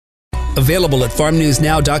Available at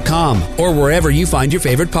farmnewsnow.com or wherever you find your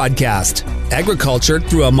favorite podcast. Agriculture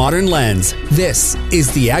through a modern lens. This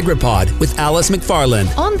is the AgriPod with Alice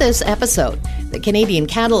McFarland. On this episode, the Canadian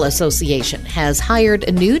Cattle Association has hired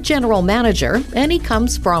a new general manager, and he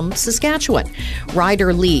comes from Saskatchewan.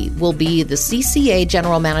 Ryder Lee will be the CCA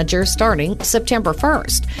general manager starting September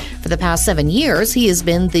 1st. For the past 7 years, he has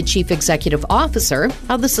been the chief executive officer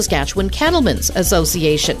of the Saskatchewan Cattlemen's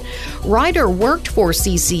Association. Ryder worked for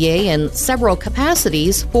CCA in several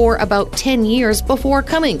capacities for about 10 years before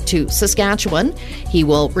coming to Saskatchewan. He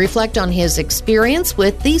will reflect on his experience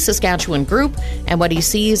with the Saskatchewan group and what he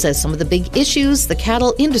sees as some of the big issues the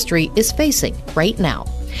cattle industry is facing right now.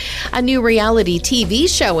 A new reality TV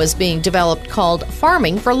show is being developed called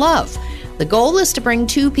Farming for Love. The goal is to bring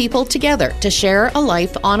two people together to share a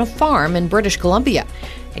life on a farm in British Columbia.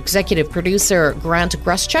 Executive producer Grant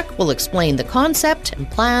Gruschuk will explain the concept and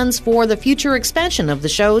plans for the future expansion of the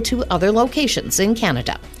show to other locations in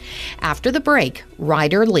Canada. After the break,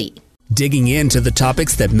 Ryder Lee. Digging into the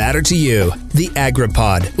topics that matter to you. The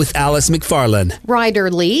AgriPod with Alice McFarland.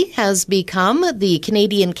 Ryder Lee has become the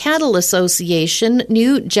Canadian Cattle Association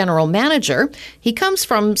new general manager. He comes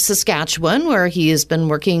from Saskatchewan, where he has been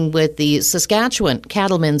working with the Saskatchewan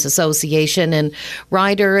Cattlemen's Association. And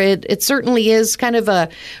Ryder, it certainly is kind of a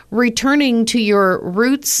returning to your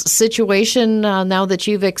roots situation now that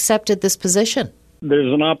you've accepted this position.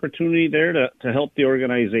 There's an opportunity there to help the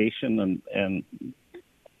organization, and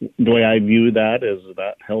the way I view that is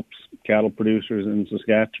that helps cattle producers in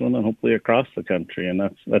Saskatchewan and hopefully across the country. And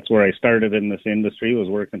that's where I started in this industry, was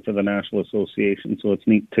working for the National Association. So it's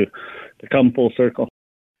neat to come full circle.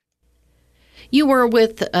 You were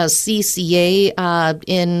with CCA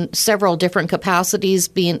in several different capacities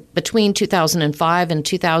between 2005 and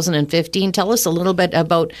 2015. Tell us a little bit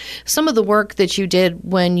about some of the work that you did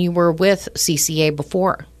when you were with CCA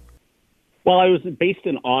before. Well, I was based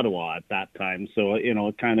in Ottawa at that time, so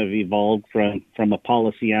it kind of evolved from a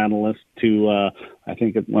policy analyst to I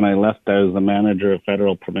think when I left, I was the manager of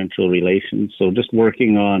federal provincial relations. So just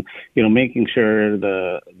working on making sure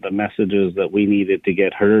the messages that we needed to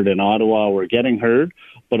get heard in Ottawa were getting heard,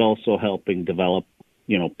 but also helping develop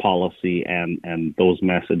policy and those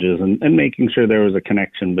messages and making sure there was a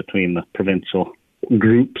connection between the provincial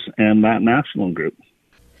groups and that national group.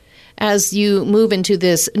 As you move into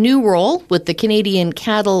this new role with the Canadian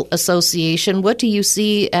Cattle Association, what do you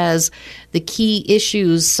see as the key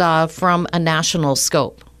issues from a national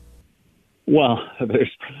scope? Well,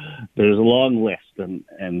 there's a long list, and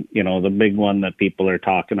the big one that people are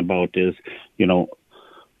talking about is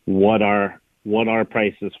what are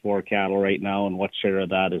prices for cattle right now, and what share of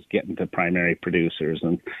that is getting to primary producers,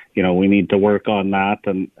 and we need to work on that,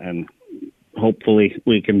 and hopefully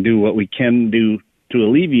we can do what we can do to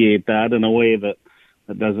alleviate that in a way that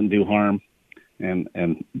doesn't do harm and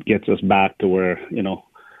gets us back to where,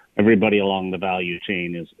 everybody along the value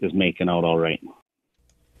chain is making out all right.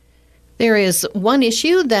 There is one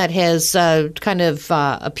issue that has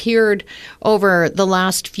appeared over the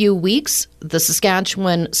last few weeks. The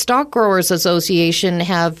Saskatchewan Stock Growers Association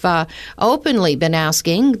have openly been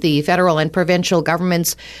asking the federal and provincial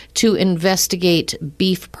governments to investigate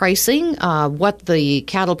beef pricing, what the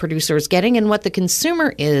cattle producer is getting and what the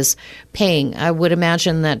consumer is paying. I would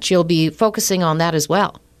imagine that you'll be focusing on that as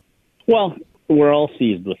well. Well, we're all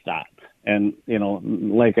seized with that. And,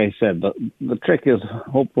 like I said, the trick is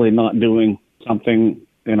hopefully not doing something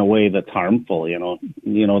in a way that's harmful. The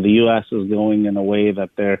U.S. is going in a way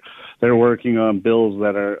that they're working on bills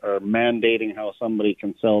that are mandating how somebody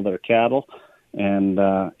can sell their cattle. And,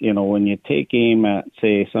 when you take aim at,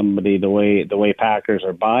 say, somebody the way packers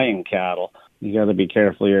are buying cattle, you got to be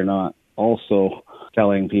careful you're not also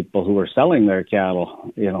telling people who are selling their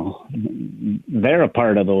cattle, they're a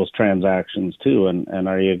part of those transactions too. And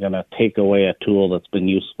are you going to take away a tool that's been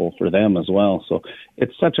useful for them as well? So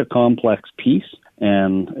it's such a complex piece,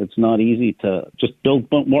 and it's not easy to just build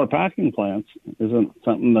more packing plants. It isn't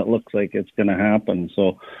something that looks like it's going to happen.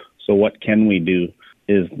 So what can we do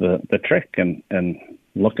is the trick, and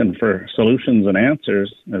looking for solutions and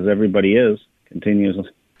answers, as everybody is, continuously.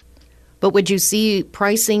 But would you see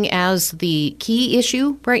pricing as the key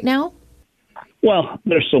issue right now? Well,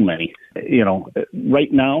 there's so many.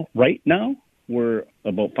 Right now, we're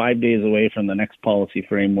about 5 days away from the next policy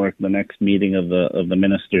framework, the next meeting of the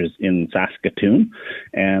ministers in Saskatoon,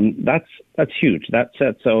 and that's huge. That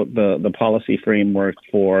sets out the policy framework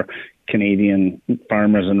for Canadian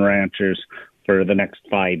farmers and ranchers for the next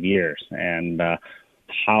 5 years, and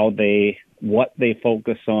what they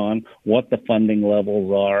focus on, what the funding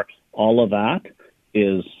levels are. All of that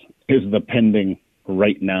is the pending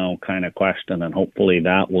right now kind of question, and hopefully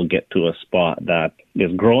that will get to a spot that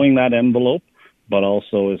is growing that envelope, but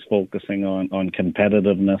also is focusing on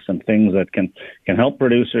competitiveness and things that can help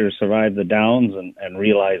producers survive the downs and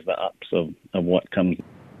realize the ups of what comes.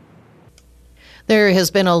 There has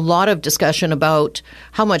been a lot of discussion about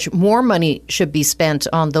how much more money should be spent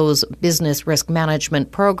on those business risk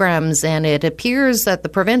management programs, and it appears that the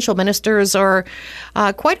provincial ministers are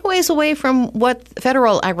quite a ways away from what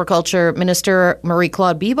Federal Agriculture Minister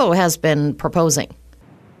Marie-Claude Bibeau has been proposing.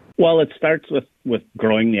 Well, it starts with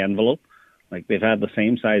growing the envelope. Like, they've had the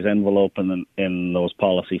same size envelope in those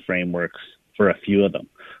policy frameworks for a few of them.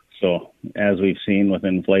 So as we've seen with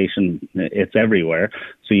inflation, it's everywhere.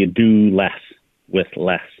 So you do less with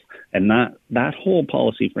less. And that whole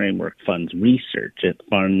policy framework funds research. It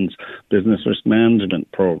funds business risk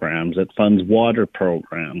management programs. It funds water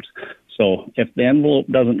programs. So if the envelope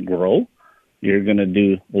doesn't grow, you're going to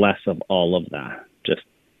do less of all of that, just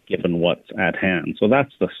given what's at hand. So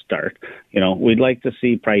that's the start. We'd like to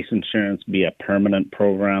see price insurance be a permanent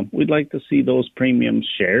program. We'd like to see those premiums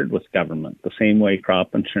shared with government, the same way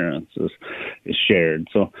crop insurance is shared.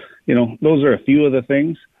 So, those are a few of the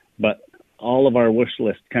things, but all of our wish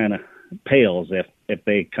list kind of pales if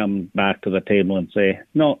they come back to the table and say,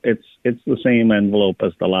 no, it's the same envelope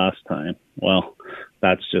as the last time. Well,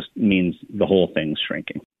 that just means the whole thing's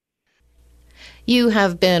shrinking. You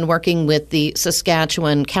have been working with the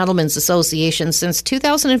Saskatchewan Cattlemen's Association since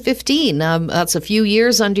 2015. That's a few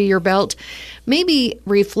years under your belt. Maybe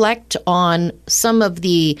reflect on some of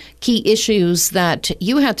the key issues that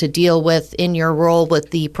you had to deal with in your role with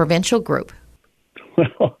the provincial group.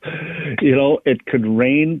 Well, it could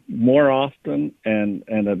rain more often and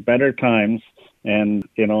at better times. And,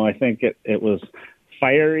 I think it was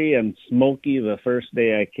fiery and smoky the first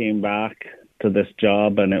day I came back to this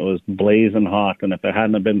job, and it was blazing hot. And if it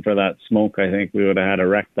hadn't been for that smoke, I think we would have had a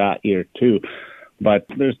wreck that year too. But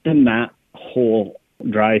there's been that whole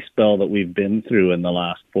dry spell that we've been through in the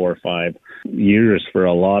last 4 or 5 years for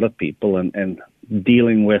a lot of people, and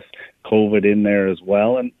dealing with COVID in there as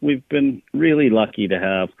well. And we've been really lucky to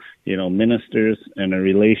have, ministers and a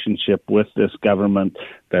relationship with this government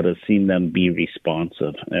that has seen them be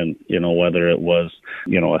responsive. And, whether it was,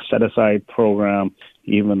 a set-aside program,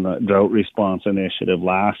 even the drought response initiative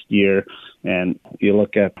last year, and you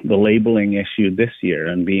look at the labeling issue this year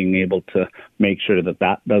and being able to make sure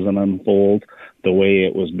that doesn't unfold the way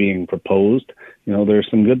it was being proposed. There's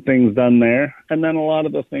some good things done there. And then a lot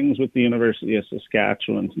of the things with the University of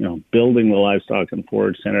Saskatchewan, building the Livestock and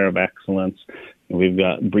Forage Center of Excellence. We've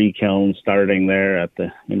got Bree Keln starting there at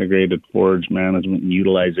the Integrated Forage Management and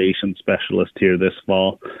Utilization Specialist here this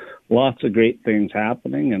fall. Lots of great things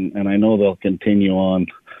happening, and I know they'll continue on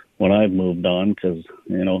when I've moved on, because,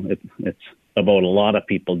 it's about a lot of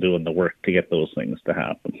people doing the work to get those things to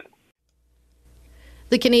happen.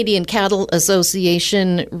 The Canadian Cattle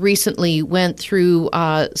Association recently went through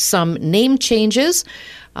some name changes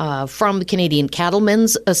from the Canadian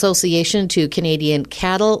Cattlemen's Association to Canadian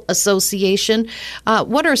Cattle Association.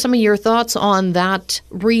 What are some of your thoughts on that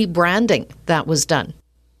rebranding that was done?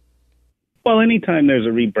 Well, anytime there's a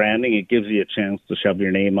rebranding, it gives you a chance to shove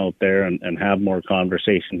your name out there and have more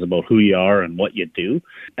conversations about who you are and what you do.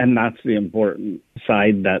 And that's the important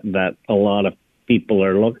side that a lot of people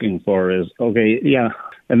are looking for is, okay, yeah,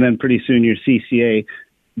 and then pretty soon you're CCA,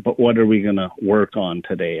 but what are we going to work on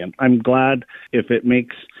today? And I'm glad if it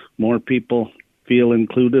makes more people feel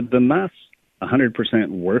included, then that's 100%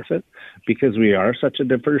 worth it, because we are such a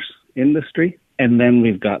diverse industry. And then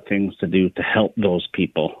we've got things to do to help those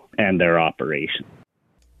people and their operation.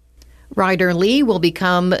 Ryder Lee will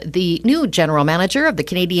become the new general manager of the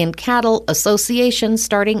Canadian Cattle Association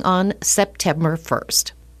starting on September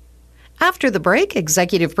 1st. After the break,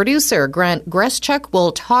 executive producer Grant Greschuk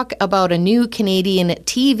will talk about a new Canadian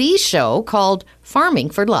TV show called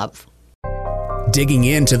Farming for Love. Digging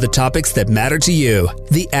into the topics that matter to you,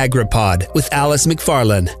 the AgriPod with Alice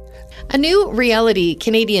McFarlane. A new reality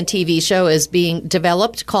Canadian TV show is being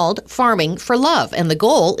developed called Farming for Love, and the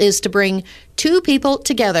goal is to bring two people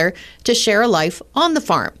together to share a life on the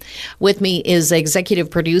farm. With me is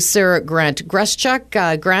executive producer Grant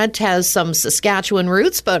Greschuk. Grant has some Saskatchewan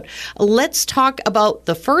roots, but let's talk about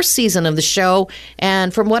the first season of the show.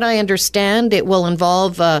 And from what I understand, it will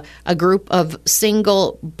involve a group of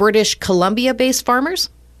single British Columbia-based farmers.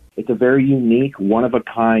 It's a very unique,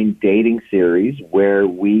 one-of-a-kind dating series where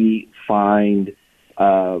we find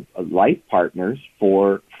life partners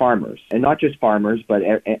for farmers, and not just farmers, but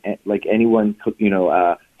like anyone,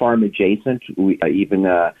 farm adjacent. We even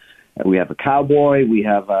We have a cowboy. We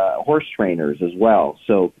have horse trainers as well.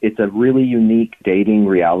 So it's a really unique dating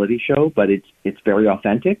reality show, but it's very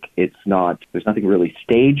authentic. There's nothing really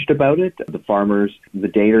staged about it. The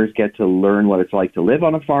daters get to learn what it's like to live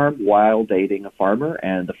on a farm while dating a farmer,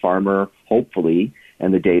 and the farmer, hopefully,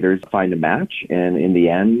 and the daters find a match. And in the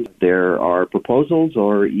end, there are proposals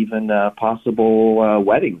or even possible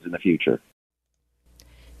weddings in the future.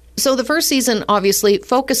 So the first season, obviously,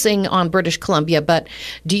 focusing on British Columbia, but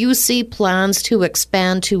do you see plans to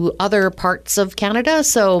expand to other parts of Canada?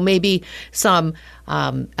 So maybe some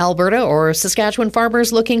Alberta or Saskatchewan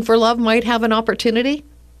farmers looking for love might have an opportunity?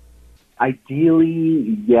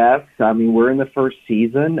 Ideally, yes. I mean, we're in the first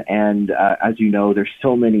season, and as you know,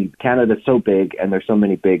 Canada's so big, and there's so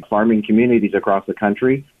many big farming communities across the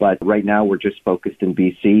country, but right now we're just focused in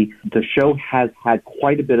BC. The show has had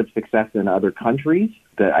quite a bit of success in other countries.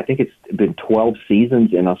 I think it's been 12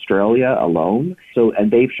 seasons in Australia alone,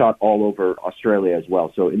 and they've shot all over Australia as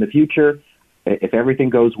well. So in the future, if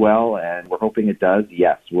everything goes well, and we're hoping it does,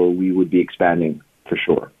 yes, we would be expanding for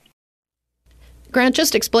sure. Grant,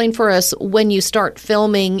 just explain for us when you start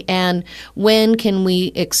filming and when can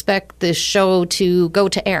we expect this show to go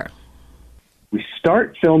to air? We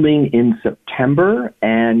start filming in September,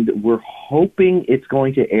 and we're hoping it's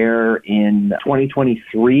going to air in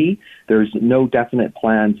 2023. There's no definite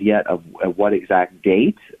plans yet of what exact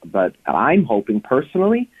date, but I'm hoping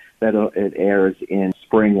personally that it airs in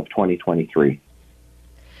spring of 2023.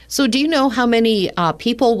 So do you know how many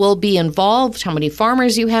people will be involved, how many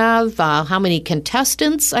farmers you have, how many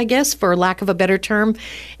contestants, I guess, for lack of a better term,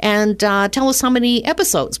 and tell us how many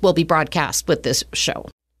episodes will be broadcast with this show?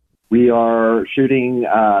 We are shooting,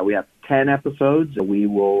 we have 10 episodes. We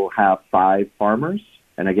will have 5 farmers.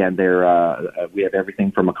 And again, we have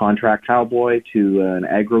everything from a contract cowboy to an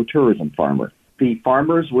agro-tourism farmer. The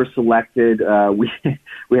farmers were selected. We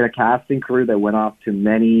had a casting crew that went off to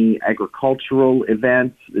many agricultural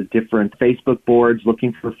events, different Facebook boards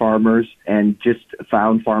looking for farmers, and just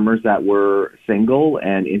found farmers that were single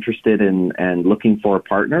and interested in and looking for a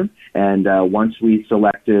partner. And once we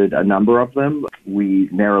selected a number of them, we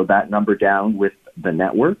narrowed that number down with the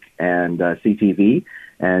network and CTV,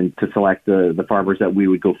 and to select the farmers that we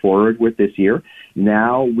would go forward with this year.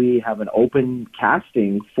 Now we have an open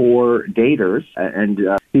casting for daters, and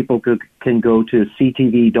people can go to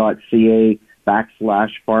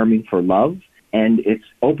ctv.ca/farming for love, and it's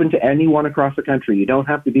open to anyone across the country. You don't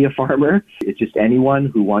have to be a farmer. It's just anyone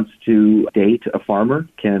who wants to date a farmer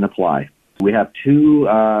can apply. We have 2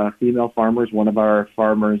 female farmers. One of our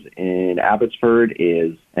farmers in Abbotsford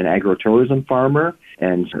is an agro-tourism farmer,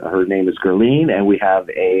 and her name is Gerline. And we have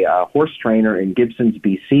a horse trainer in Gibsons,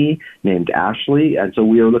 BC, named Ashley. And so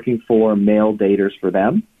we are looking for male daters for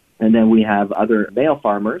them. And then we have other male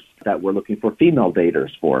farmers that we're looking for female daters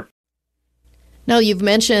for. Now, you've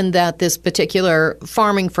mentioned that this particular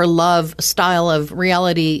Farming for Love style of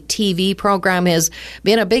reality TV program has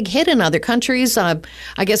been a big hit in other countries. I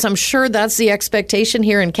guess I'm sure that's the expectation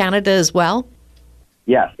here in Canada as well.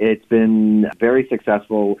 Yes, it's been very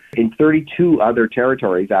successful in 32 other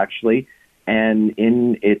territories, actually. And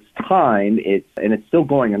in its time, it's still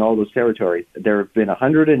going in all those territories. There have been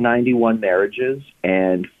 191 marriages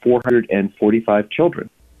and 445 children.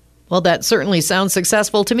 Well, that certainly sounds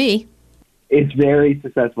successful to me. It's very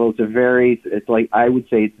successful. It's like, I would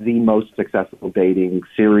say it's the most successful dating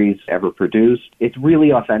series ever produced. It's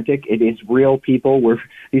really authentic. It is real people.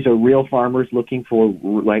 These are real farmers looking for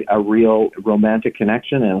like a real romantic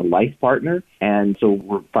connection and a life partner. And so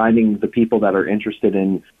we're finding the people that are interested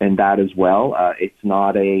in that as well. It's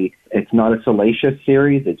not a salacious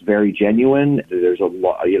series. It's very genuine. There's a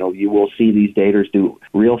lot, you will see these daters do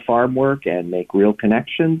real farm work and make real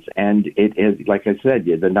connections. And it is, like I said,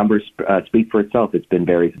 the numbers speak for itself. It's been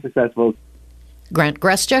very successful. Grant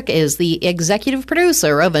Greschuk is the executive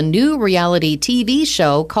producer of a new reality TV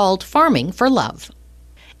show called Farming for Love.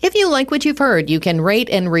 If you like what you've heard, you can rate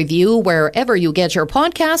and review wherever you get your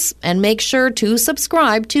podcasts, and make sure to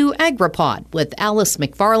subscribe to AgriPod with Alice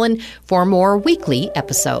McFarland for more weekly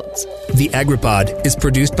episodes. The AgriPod is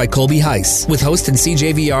produced by Colby Heiss with host and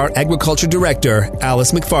CJVR Agriculture Director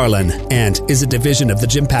Alice McFarland, and is a division of the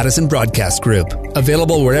Jim Pattison Broadcast Group.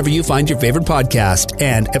 Available wherever you find your favorite podcast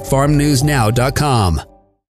and at farmnewsnow.com.